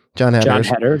 John Heder.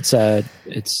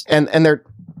 It's and they're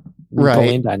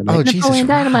Napoleon right. Dynamite. Oh, Jesus! Napoleon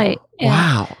Dynamite. Yeah.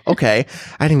 Wow. Okay,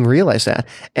 I didn't realize that.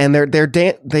 And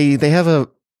they have a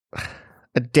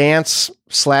dance /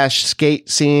 skate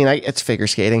scene. It's figure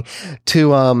skating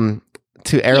to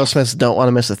Aerosmith's "Don't Want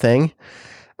to Miss a Thing,"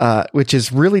 which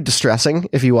is really distressing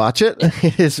if you watch it.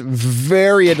 It is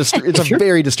it's a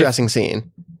very distressing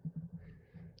scene.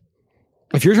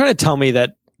 If you're trying to tell me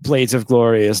that Blades of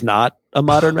Glory is not a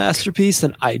modern masterpiece,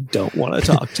 then I don't want to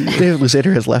talk to you. David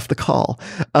Luzader has left the call.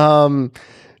 No,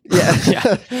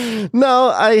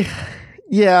 I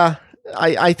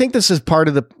think this is part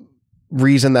of the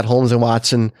reason that Holmes and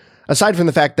Watson, aside from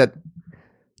the fact that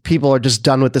people are just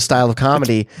done with this style of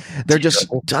comedy, they're just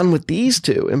done with these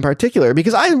two in particular,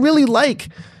 because I like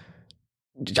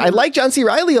John C.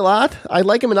 Reilly a lot. I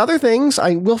like him in other things.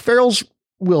 Will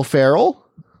Ferrell.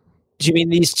 Do you mean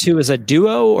these two as a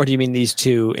duo, or do you mean these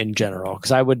two in general?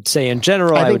 Because I would say in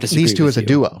general, I would disagree these two as a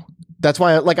duo. That's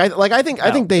why, I think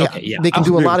they can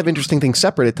do a lot of interesting things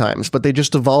separate at times, but they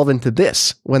just evolve into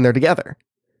this when they're together.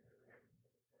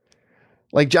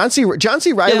 Like John C.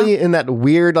 Reilly in that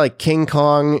weird King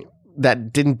Kong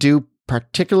that didn't do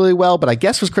particularly well, but I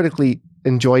guess was critically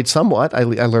enjoyed somewhat. I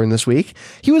learned this week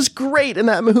he was great in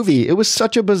that movie. It was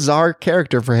such a bizarre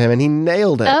character for him, and he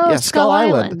nailed it. Skull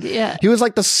Island. Yeah, he was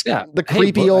like the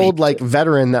creepy old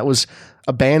veteran that was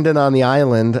abandoned on the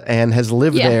island and has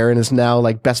lived there and is now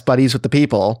like best buddies with the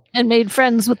people and made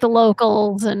friends with the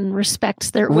locals and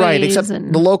respects their ways. Right, except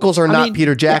the locals are not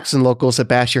Peter Jackson locals that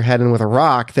bash your head in with a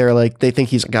rock. They're like, they think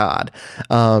he's a god.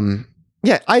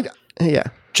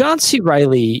 John C.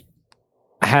 Reilly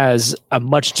has a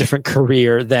much different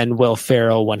career than Will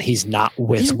Ferrell when he's not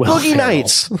with Will Boogie Ferrell.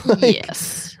 Nights.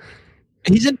 Yes.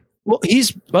 He's in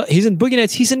Boogie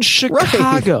Nights. He's in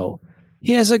Chicago.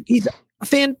 Right. He's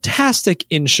fantastic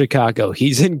in Chicago.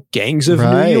 He's in Gangs of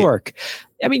New York.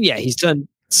 I mean, yeah, he's done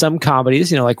some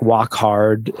comedies, like Walk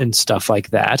Hard and stuff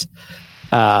like that.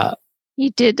 He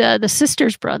did The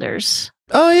Sisters Brothers.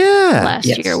 Oh yeah, last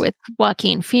year with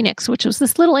Joaquin Phoenix, which was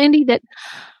this little indie that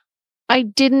I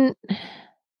didn't.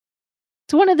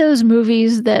 It's one of those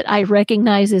movies that I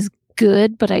recognize as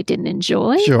good, but I didn't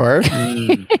enjoy. Sure,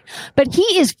 but he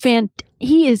is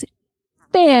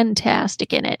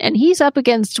fantastic in it, and he's up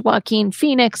against Joaquin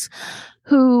Phoenix,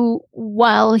 who,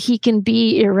 while he can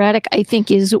be erratic, I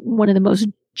think is one of the most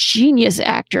genius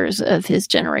actors of his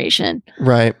generation.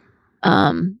 Right.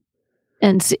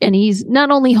 And he's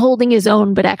not only holding his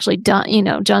own, but actually,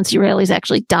 John C. Reilly is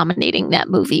actually dominating that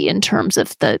movie in terms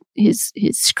of his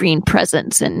screen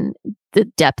presence and the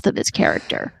depth of his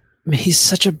character. I mean, he's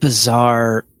such a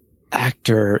bizarre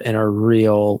actor in a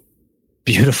real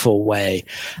beautiful way.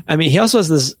 I mean, he also has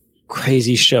this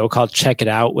crazy show called Check It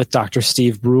Out with Dr.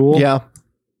 Steve Brule. Yeah.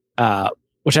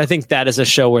 Which I think that is a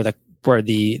show where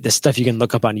the stuff you can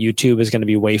look up on YouTube is going to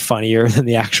be way funnier than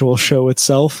the actual show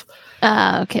itself.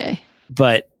 Okay.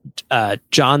 But it's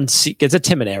a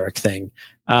Tim and Eric thing.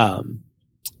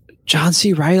 John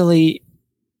C. Reilly,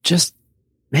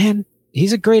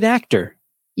 he's a great actor.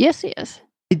 Yes, he is.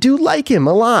 I do like him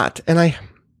a lot, and I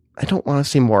don't want to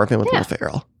see more of him with Will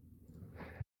Ferrell.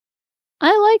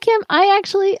 I like him.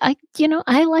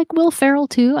 I like Will Ferrell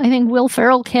too. I think Will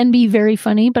Ferrell can be very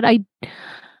funny, but I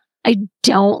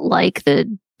don't like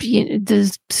the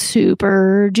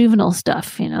super juvenile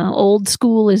stuff. Old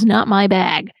school is not my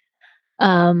bag.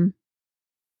 I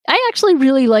actually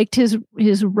really liked his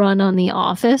run on The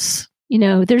Office.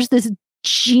 There's this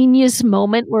genius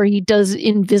moment where he does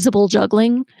invisible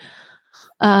juggling.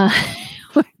 Will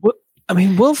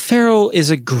Ferrell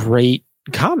is a great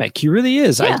comic. He really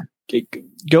is. Yeah.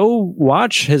 Go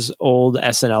watch his old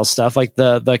SNL stuff, like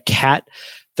the cat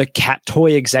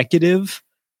toy executive,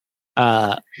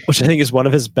 which I think is one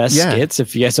of his best skits.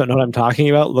 If you guys don't know what I'm talking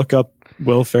about, look up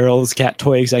Will Ferrell's cat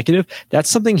toy executive. That's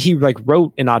something he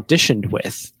wrote and auditioned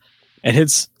with, and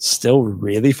it's still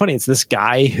really funny. It's this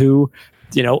guy who,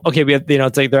 we have,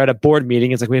 it's like they're at a board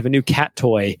meeting. It's like, we have a new cat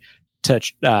toy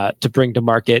to bring to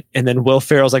market, and then Will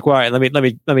Ferrell's like, well, all right, let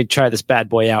me try this bad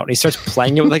boy out, and he starts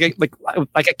playing it with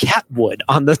like a cat would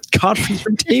on the conference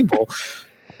room table.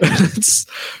 It's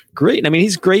great. I mean,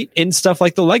 he's great in stuff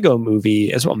like the Lego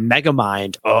Movie as well.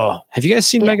 Megamind. Oh, have you guys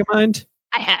seen Megamind?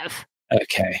 I have.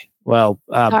 Okay. Well,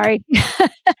 sorry.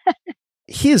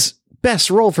 His best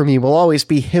role for me will always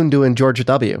be him doing George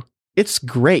W. It's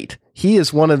great. He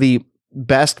is one of the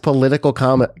best political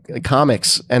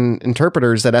comics and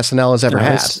interpreters that SNL has ever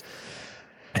had.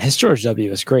 His George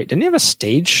W. is great. Didn't he have a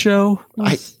stage show?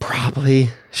 I'd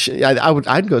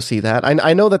go see that.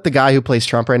 I know that the guy who plays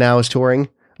Trump right now is touring.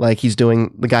 Like, he's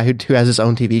doing the guy who has his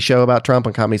own TV show about Trump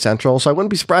on Comedy Central. So I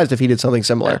wouldn't be surprised if he did something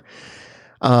similar.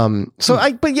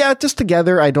 But just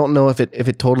together, I don't know if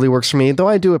it totally works for me, though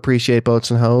I do appreciate Boats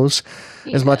and Hoes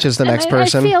as much as the next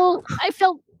person. I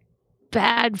felt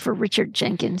bad for Richard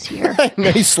Jenkins here. I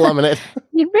know, he's slumming it.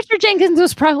 Richard Jenkins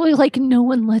was probably like, no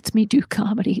one lets me do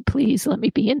comedy. Please let me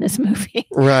be in this movie.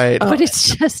 Right. But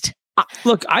it's just...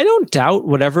 Look, I don't doubt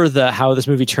how this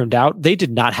movie turned out. They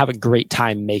did not have a great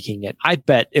time making it. I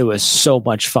bet it was so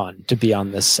much fun to be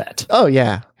on this set. Oh,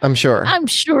 yeah. I'm sure. I'm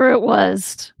sure it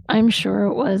was.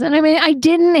 And I mean, I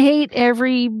didn't hate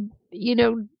every,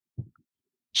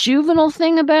 juvenile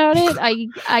thing about it.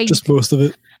 I just most of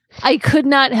it. I could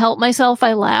not help myself.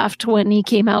 I laughed when he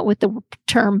came out with the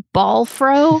term ball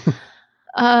fro.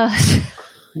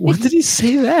 When did he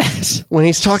say that? When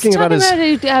he's talking about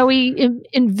how he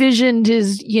envisioned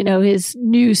his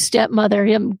new stepmother,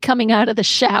 him coming out of the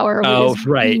shower with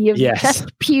his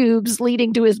chest pubes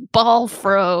leading to his ball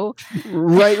fro.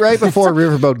 Right before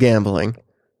riverboat gambling.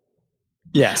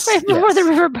 Yes. Right before the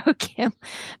riverboat gambling.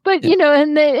 But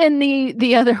and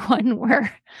the other one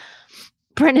where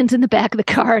Brendan's in the back of the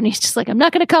car and he's just like, I'm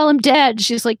not going to call him dad.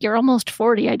 She's like, you're almost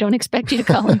 40. I don't expect you to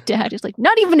call him dad. He's like,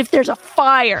 not even if there's a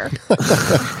fire.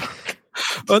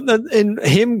 And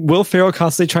him, Will Ferrell,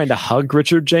 constantly trying to hug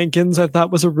Richard Jenkins, I thought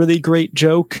was a really great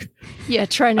joke. Yeah,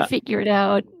 trying to figure it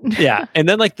out. Yeah, and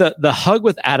then like the hug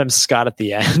with Adam Scott at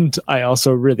the end, I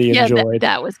also really enjoyed.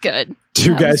 That was good.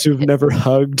 Two guys who've never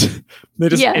hugged. They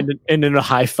just end in a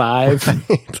high five.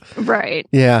 Right.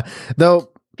 Yeah.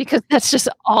 Though, because that's just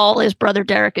all his brother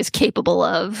Derek is capable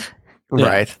of.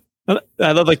 Right.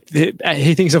 I love like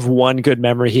he thinks of one good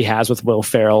memory he has with Will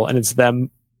Ferrell, and it's them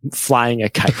flying a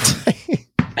kite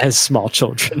as small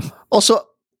children. Also,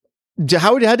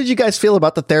 how did you guys feel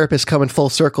about the therapist coming full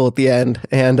circle at the end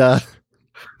and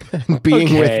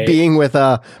being with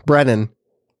Brennan?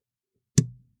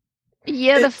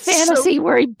 Yeah, the fantasy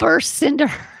where he bursts into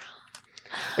her.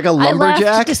 Like a lumberjack?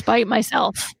 I laughed despite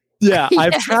myself. Yeah,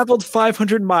 I've traveled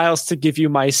 500 miles to give you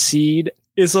my seed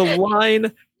is a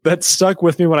line that stuck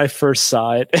with me when I first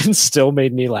saw it and still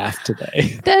made me laugh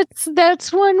today.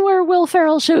 That's one where Will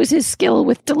Ferrell shows his skill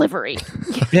with delivery.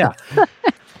 Yeah.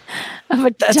 Of a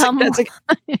dumb... That's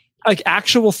like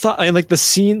actual thought, like the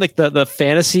scene, like the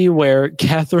fantasy where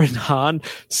Catherine Hahn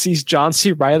sees John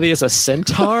C. Reilly as a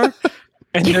centaur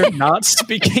and they're not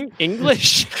speaking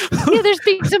English. Yeah, they're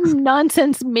speaking some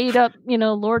nonsense made up,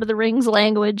 Lord of the Rings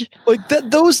language. Like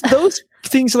those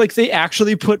things, like they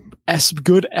actually put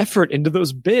good effort into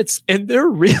those bits and they're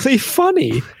really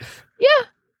funny. Yeah.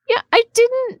 I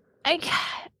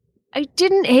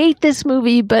didn't hate this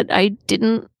movie, but I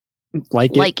didn't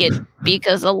like it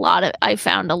because I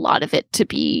found a lot of it to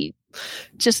be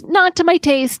just not to my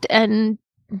taste and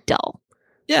dull.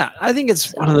 Yeah, I think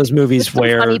it's one of those movies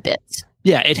where funny bits.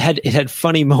 Yeah, it had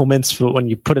funny moments, but when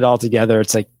you put it all together,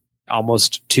 it's like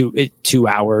almost 2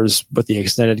 hours with the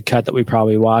extended cut that we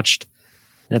probably watched.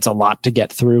 And it's a lot to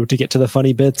get through to get to the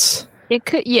funny bits. It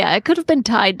could have been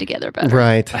tied together better.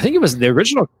 Right. I think it was the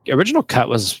original cut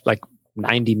was like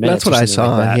 90 minutes. That's what I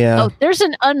saw. Like yeah. Oh, there's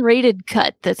an unrated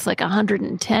cut that's like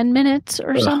 110 minutes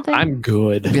or something. I'm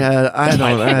good. Yeah, I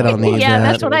don't need that. Yeah,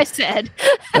 that's what I said.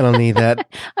 I don't need that.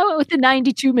 I went with the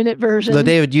 92-minute version. So,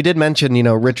 David, you did mention,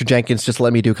 Richard Jenkins just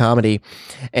let me do comedy.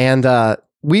 And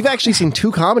we've actually seen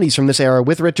 2 comedies from this era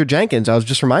with Richard Jenkins. I was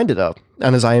just reminded of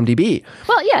on his IMDb.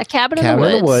 Well, yeah, Cabin in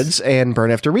the Woods and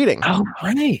Burn After Reading. Oh,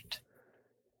 right.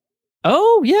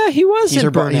 Oh, yeah, he was. He's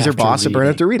our boss at Burn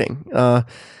After Reading. But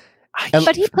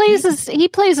he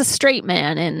plays a straight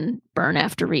man in Burn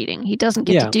After Reading. He doesn't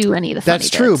get to do any of the funny That's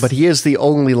true, bits. but he is the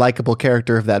only likable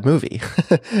character of that movie.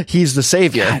 He's the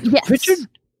savior. God, yes.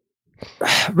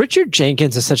 Richard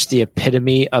Jenkins is such the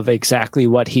epitome of exactly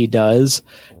what he does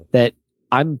that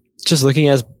I'm just looking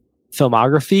at his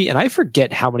filmography and I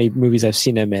forget how many movies I've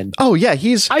seen him in. Oh yeah,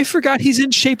 I forgot he's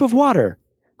in Shape of Water.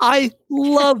 I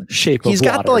love Shape of Water. He's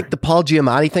got the Paul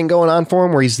Giamatti thing going on for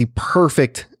him where he's the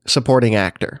perfect supporting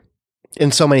actor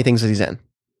in so many things that he's in.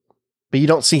 But you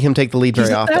don't see him take the lead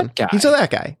very often. He's that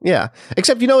guy. Yeah.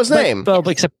 Except you know his name. Well,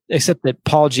 except that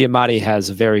Paul Giamatti has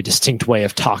a very distinct way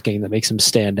of talking that makes him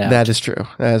stand out. That is true.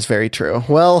 That is very true.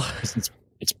 Well, it's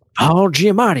Paul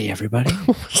Giamatti, everybody.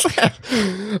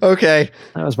 Okay.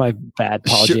 That was my bad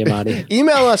Paul Giamatti.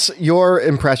 Email us your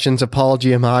impressions of Paul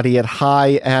Giamatti at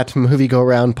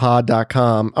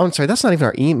hi@moviegoroundpod.com. Oh, I'm sorry. That's not even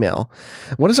our email.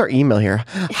 What is our email here?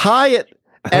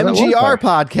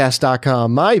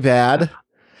 hi@mgrpodcast.com. My bad.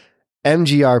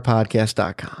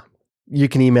 mgrpodcast.com. You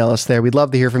can email us there. We'd love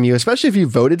to hear from you, especially if you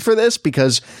voted for this,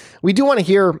 because we do want to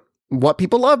hear what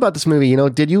people love about this movie.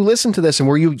 Did you listen to this and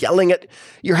were you yelling at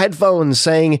your headphones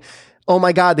saying, oh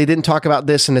my God, they didn't talk about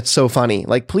this and it's so funny?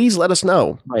 Like, please let us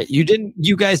know. Right.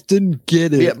 You guys didn't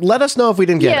get it. Yeah, let us know if we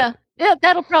didn't get it. Yeah,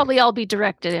 that'll probably all be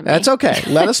directed at me. That's okay.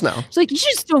 Let us know. It's like, you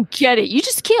just don't get it. You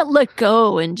just can't let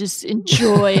go and just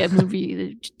enjoy a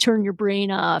movie. Turn your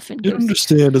brain off. And you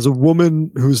understand, as a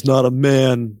woman who's not a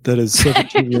man that is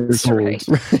 17 years old. Right.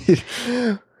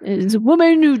 As a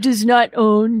woman who does not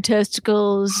own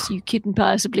testicles, you couldn't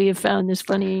possibly have found this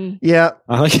funny. Yeah.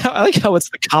 I like how it's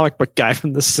the comic book guy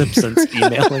from The Simpsons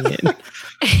emailing in. I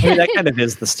mean, that kind of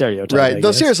is the stereotype. Right.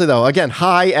 Though, seriously, though, again,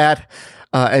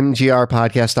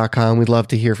 hi@mgrpodcast.com. We'd love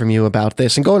to hear from you about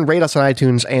this. And go and rate us on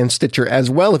iTunes and Stitcher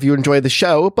as well if you enjoy the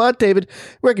show. But, David,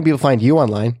 where can people find you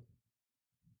online?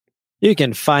 You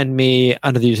can find me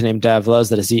under the username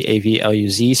Davluz, that is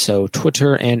Zavluz. So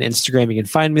Twitter and Instagram, you can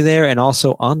find me there, and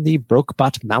also on the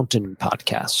Brokebot Mountain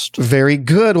podcast. Very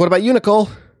good. What about you, Nicole?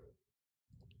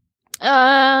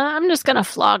 I'm just going to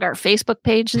flog our Facebook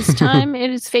page this time. It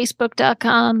is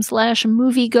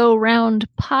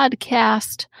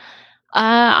facebook.com/moviegoroundpodcast.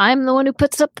 I'm the one who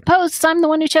puts up the posts. I'm the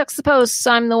one who checks the posts.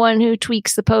 I'm the one who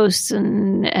tweaks the posts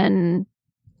and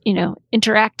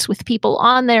interacts with people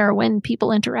on there when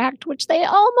people interact, which they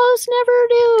almost never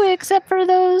do, except for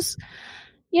those,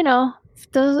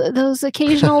 those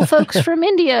occasional folks from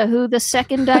India who the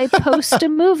second I post a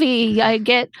movie, I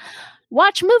get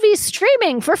watch movies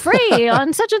streaming for free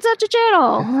on such and such a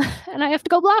channel, and I have to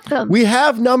go block them. We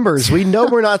have numbers. We know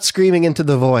we're not screaming into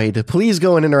the void. Please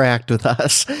go and interact with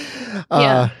us.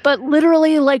 Yeah, but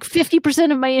literally like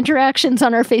 50% of my interactions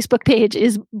on our Facebook page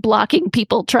is blocking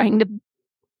people trying to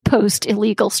post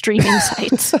illegal streaming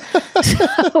sites.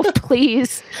 So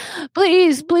please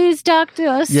talk to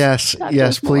us. Yes,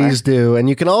 please do. And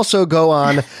you can also go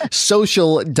on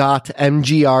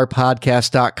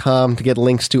social.mgrpodcast.com to get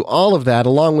links to all of that,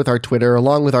 along with our Twitter,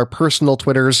 along with our personal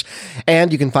Twitters.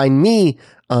 And you can find me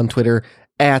on Twitter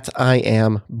at I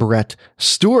am Brett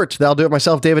Stewart. That'll do it.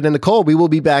 Myself, David, and Nicole. We will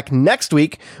be back next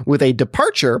week with a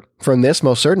departure from this,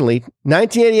 most certainly,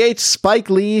 1988 Spike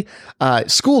Lee,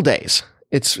 School Days.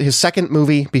 It's his second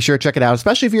movie. Be sure to check it out,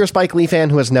 especially if you're a Spike Lee fan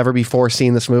who has never before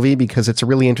seen this movie, because it's a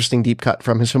really interesting deep cut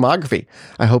from his filmography.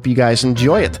 I hope you guys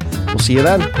enjoy it. We'll see you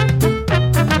then.